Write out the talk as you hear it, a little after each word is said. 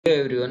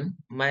Hello everyone,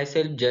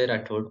 myself Jay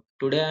Rathod.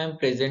 Today I am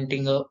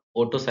presenting a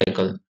Otto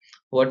cycle.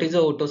 What is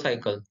a Otto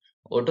cycle?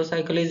 Otto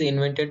cycle is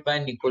invented by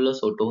Nicholas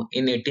Otto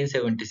in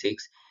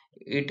 1876.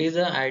 It is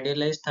an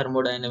idealized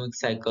thermodynamic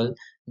cycle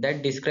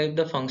that describes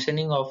the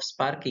functioning of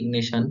spark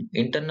ignition,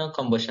 internal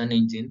combustion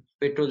engine,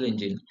 petrol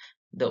engine.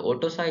 The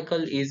Otto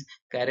cycle is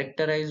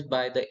characterized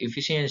by the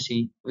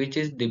efficiency which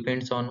is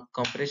depends on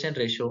compression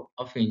ratio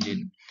of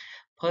engine.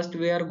 First,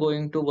 we are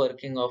going to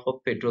working of a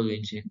petrol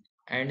engine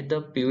and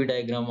the PV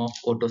diagram of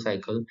Otto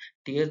cycle,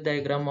 TS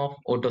diagram of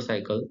Otto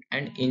cycle,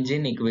 and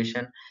engine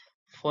equation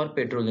for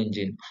petrol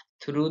engine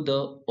through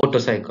the Otto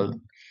cycle.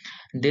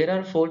 There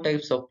are four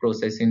types of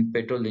process in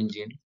petrol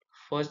engine.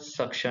 First,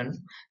 suction,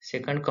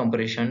 second,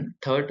 compression,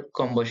 third,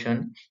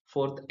 combustion,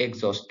 fourth,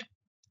 exhaust.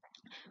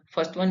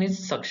 First one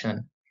is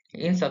suction.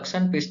 In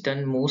suction,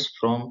 piston moves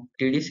from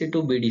TDC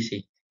to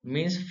BDC,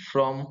 means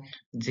from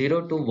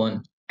 0 to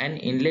 1. An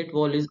inlet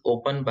valve is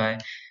opened by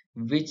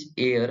which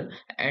air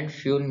and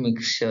fuel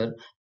mixture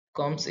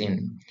comes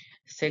in.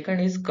 Second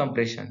is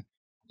compression.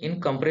 In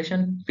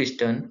compression,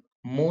 piston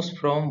moves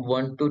from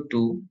 1 to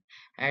 2.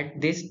 At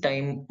this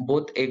time,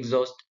 both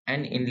exhaust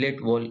and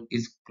inlet valve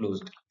is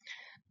closed.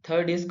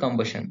 Third is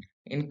combustion.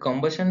 In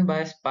combustion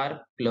by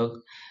spark plug,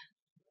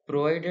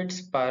 provided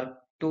spark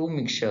to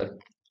mixture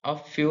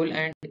of fuel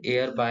and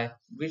air by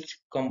which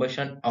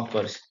combustion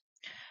occurs.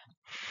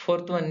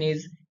 Fourth one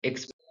is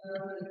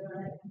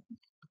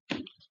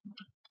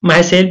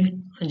Myself,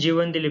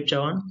 Jeevan Dilip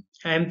Chavan.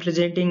 I am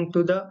presenting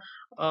to the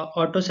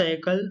auto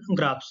cycle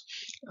graphs.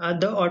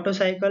 The auto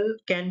cycle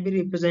can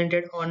be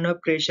represented on a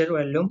pressure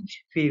volume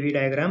PV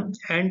diagram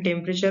and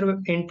temperature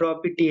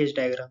entropy TH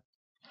diagram.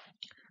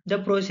 The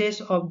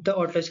process of the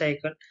Otto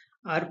cycle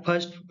are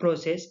first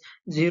process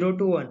 0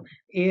 to 1.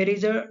 Air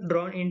is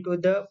drawn into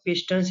the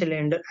piston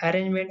cylinder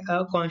arrangement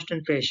at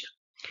constant pressure.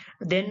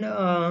 Then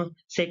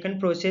second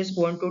process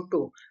 1 to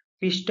 2.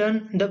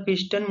 The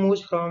piston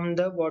moves from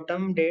the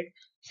bottom dead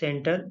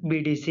center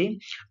BDC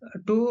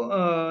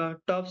to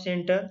top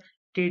center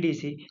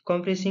TDC,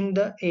 compressing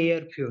the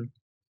air fuel.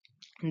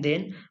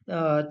 Then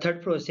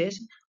third process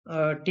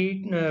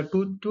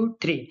T2 to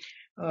 3.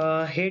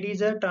 Head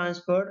is a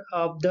transfer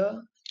of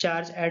the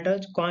charge at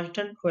a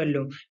constant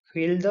volume.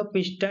 While the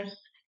piston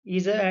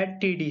is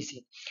at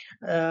TDC.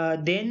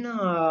 Then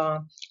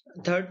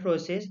third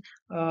process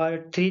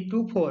 3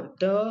 to 4.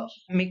 The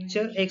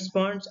mixture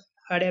expands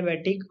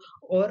adiabatic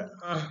or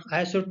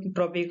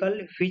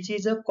isotropical, which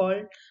is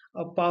called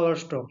a power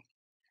stroke.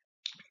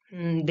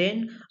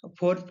 Then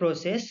fourth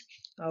process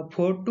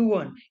 4 to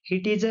 1.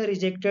 Heat is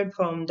rejected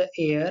from the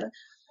air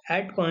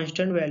at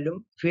constant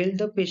volume while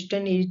the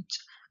piston is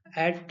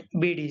at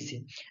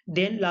BDC.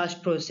 Then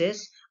last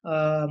process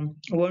 1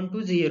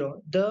 to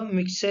 0. The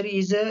mixture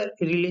is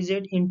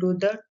released into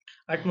the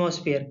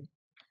atmosphere.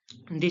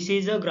 This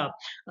is a graph.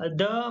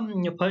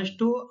 The first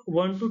two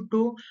 1 to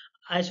 2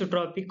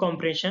 isotropic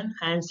compression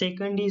and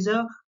second is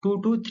a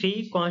 2 to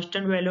 3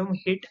 constant volume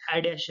heat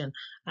addition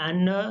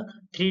and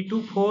 3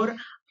 to 4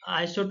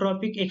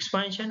 isotropic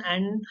expansion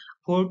and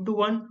 4 to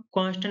 1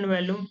 constant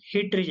volume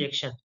heat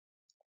rejection.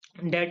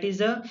 That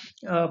is a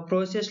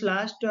process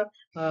last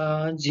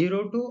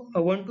 0 to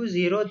 1 to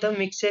 0. The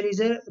mixture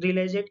is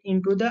released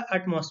into the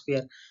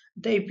atmosphere.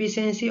 The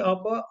efficiency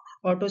of a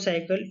Otto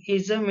cycle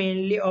is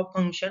mainly a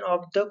function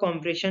of the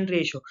compression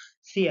ratio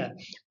CR.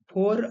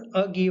 For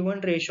a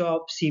given ratio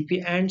of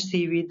Cp and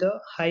Cv, the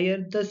higher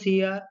the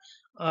CR,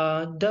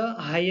 the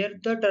higher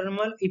the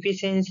thermal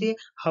efficiency.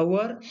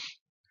 However,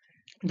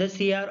 the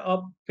CR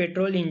of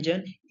petrol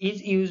engine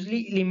is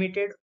usually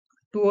limited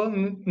to a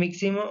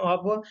maximum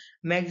of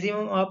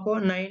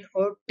 9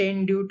 or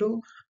 10 due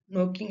to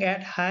knocking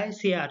at high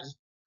CRs.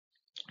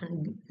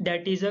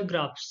 That is a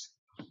graphs.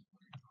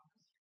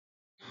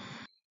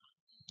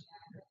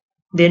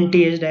 Then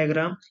TH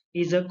diagram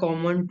is a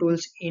common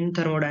tools in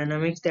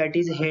thermodynamics that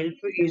is help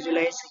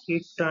visualize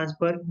heat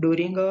transfer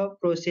during a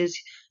process.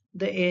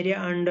 The area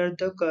under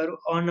the curve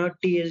on a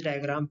TH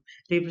diagram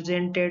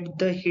represented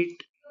the heat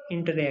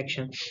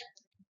interaction.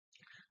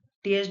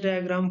 TH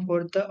diagram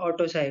for the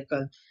Otto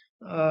cycle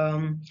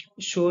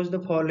shows the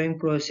following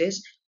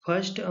process.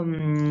 First,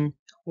 1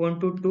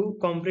 to 2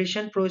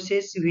 compression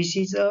process, which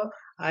is a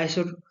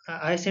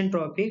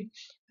isentropic,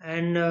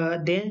 and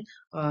then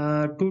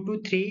 2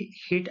 to 3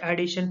 heat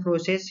addition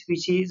process,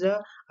 which is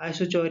a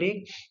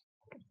isochoric,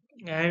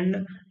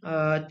 and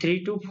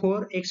 3 to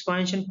 4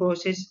 expansion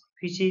process,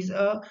 which is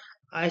a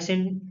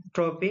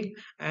isentropic,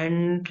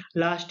 and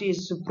last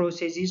is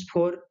process is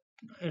 4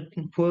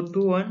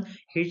 to 1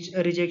 heat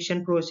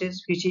rejection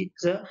process, which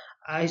is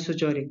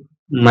isochoric.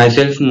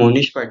 Myself,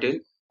 Monish Patil.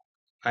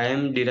 I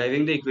am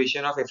deriving the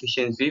equation of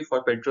efficiency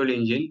for petrol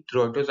engine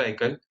through Otto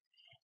cycle.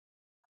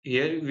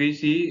 Here we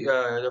see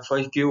the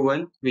first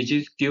Q1, which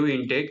is Q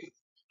intake,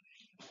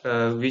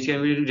 which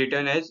can be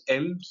written as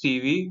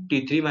mCV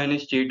T3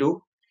 minus T2.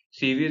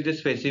 CV is the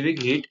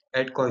specific heat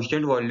at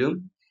constant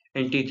volume,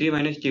 and T3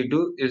 minus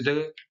T2 is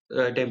the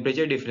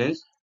temperature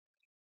difference.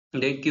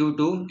 Then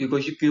Q2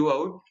 equals to Q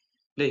out.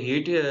 The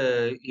heat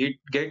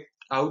get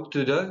out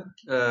to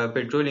the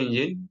petrol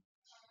engine.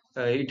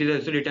 It is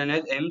also written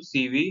as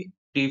MCV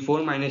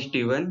T4 minus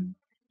T1.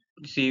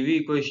 CV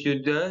equals to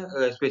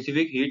the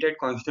specific heat at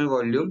constant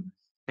volume,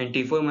 and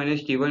T4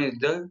 minus T1 is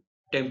the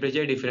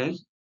temperature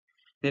difference.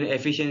 Then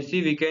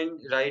efficiency we can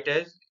write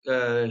as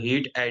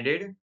heat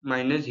added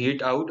minus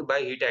heat out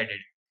by heat added.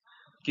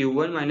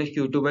 Q1 minus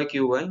Q2 by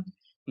Q1.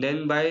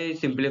 Then by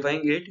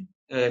simplifying it,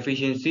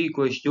 efficiency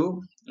equals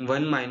to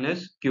 1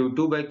 minus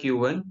Q2 by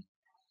Q1.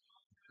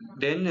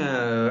 Then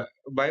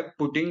by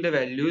putting the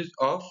values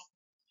of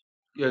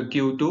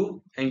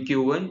Q2 and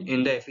Q1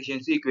 in the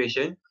efficiency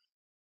equation,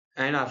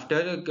 and after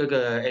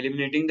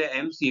eliminating the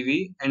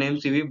MCV and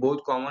MCV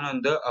both common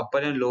on the upper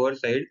and lower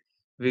side,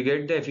 we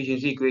get the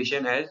efficiency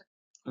equation as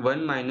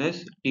 1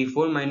 minus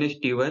T4 minus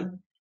T1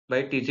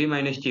 by T3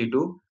 minus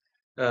T2.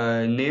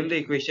 Name the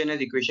equation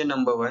as equation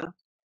number 1.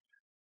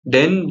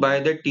 Then by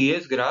the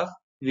TS graph,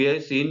 we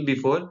have seen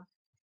before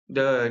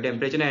the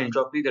temperature and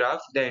entropy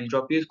graph. The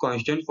entropy is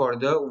constant for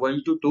the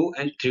 1 to 2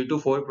 and 3 to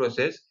 4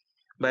 process,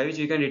 by which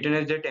we can written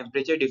as the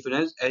temperature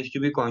difference as to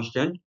be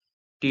constant.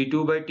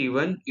 T2 by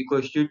T1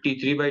 equals to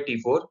T3 by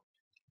T4.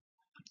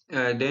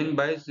 Then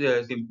by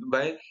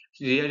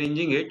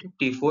rearranging it,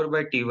 T4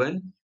 by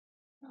T1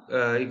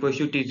 equals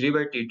to T3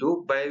 by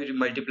T2 by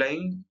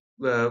multiplying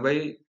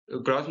by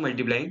cross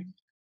multiplying.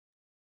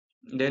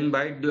 Then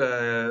by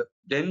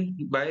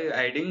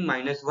adding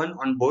minus 1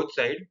 on both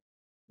sides,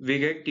 we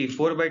get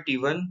T4 by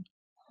T1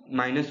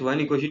 minus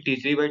 1 equals to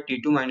T3 by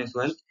T2 minus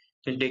 1.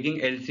 Then taking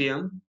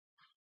LCM,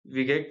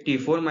 we get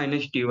T4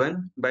 minus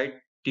T1 by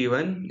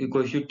T1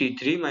 equals to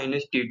T3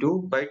 minus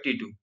T2 by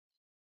T2.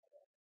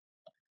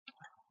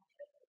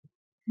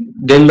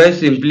 Then by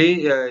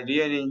simply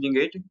rearranging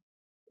it,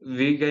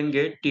 we can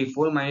get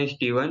T4 minus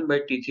T1 by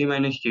T3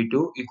 minus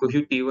T2 equals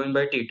to T1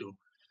 by T2.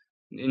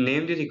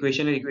 Name this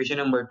equation as equation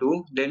number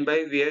 2. Then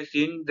by we have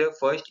seen the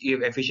first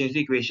efficiency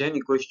equation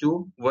equals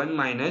to 1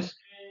 minus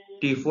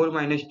T4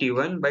 minus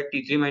T1 by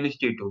T3 minus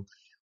T2.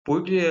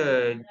 Put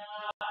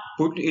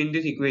in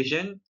this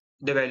equation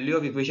the value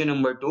of equation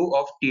number 2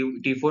 of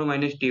T4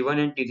 minus T1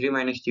 and T3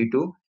 minus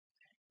T2.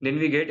 Then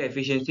we get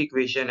efficiency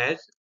equation as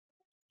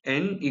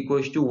N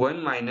equals to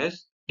 1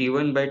 minus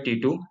T1 by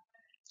T2,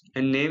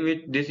 and name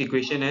it this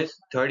equation as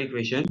third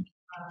equation.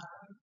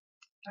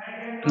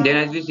 Then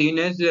as we seen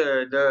as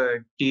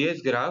the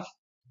TS graph,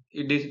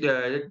 it is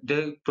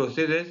the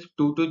processes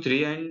 2 to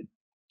 3 and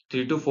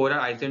 3 to 4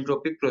 are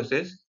isentropic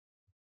process.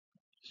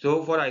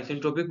 So for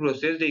isentropic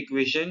process, the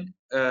equation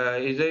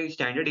is a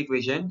standard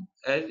equation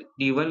as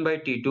T1 by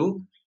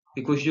T2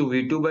 equals to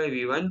V2 by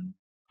V1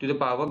 to the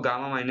power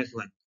gamma minus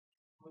 1.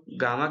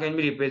 Gamma can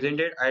be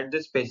represented at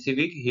the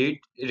specific heat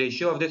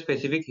ratio of the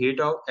specific heat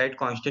at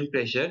constant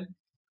pressure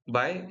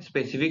by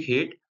specific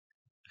heat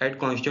at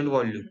constant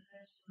volume.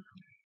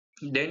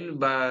 Then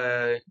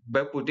by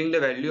putting the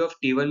value of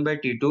T1 by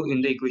T2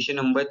 in the equation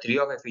number 3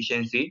 of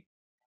efficiency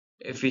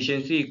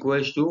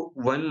equals to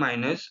 1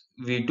 minus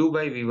V2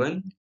 by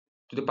V1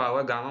 to the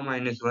power gamma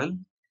minus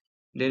 1.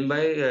 Then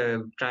by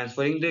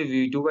transferring the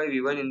V2 by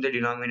V1 in the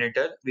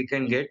denominator, we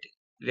can get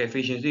the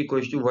efficiency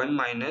equals to 1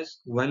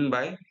 minus 1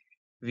 by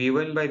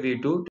V1 by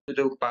V2 to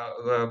the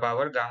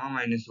power gamma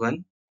minus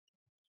 1.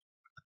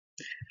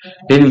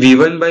 Then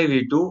V1 by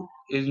V2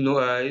 is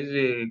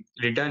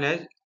written as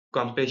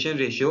compression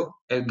ratio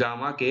as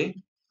gamma K.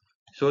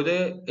 So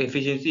the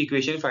efficiency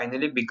equation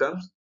finally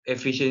becomes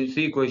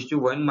efficiency equals to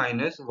 1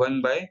 minus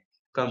 1 by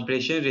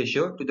compression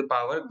ratio to the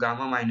power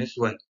gamma minus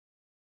 1.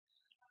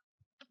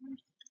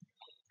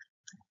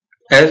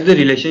 As the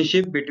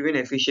relationship between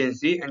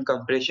efficiency and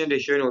compression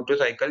ratio in Otto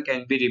cycle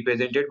can be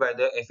represented by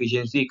the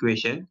efficiency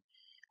equation.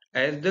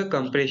 As the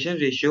compression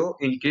ratio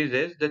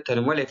increases, the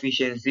thermal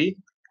efficiency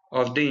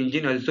of the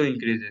engine also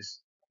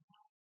increases.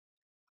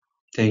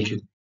 Thank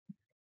you.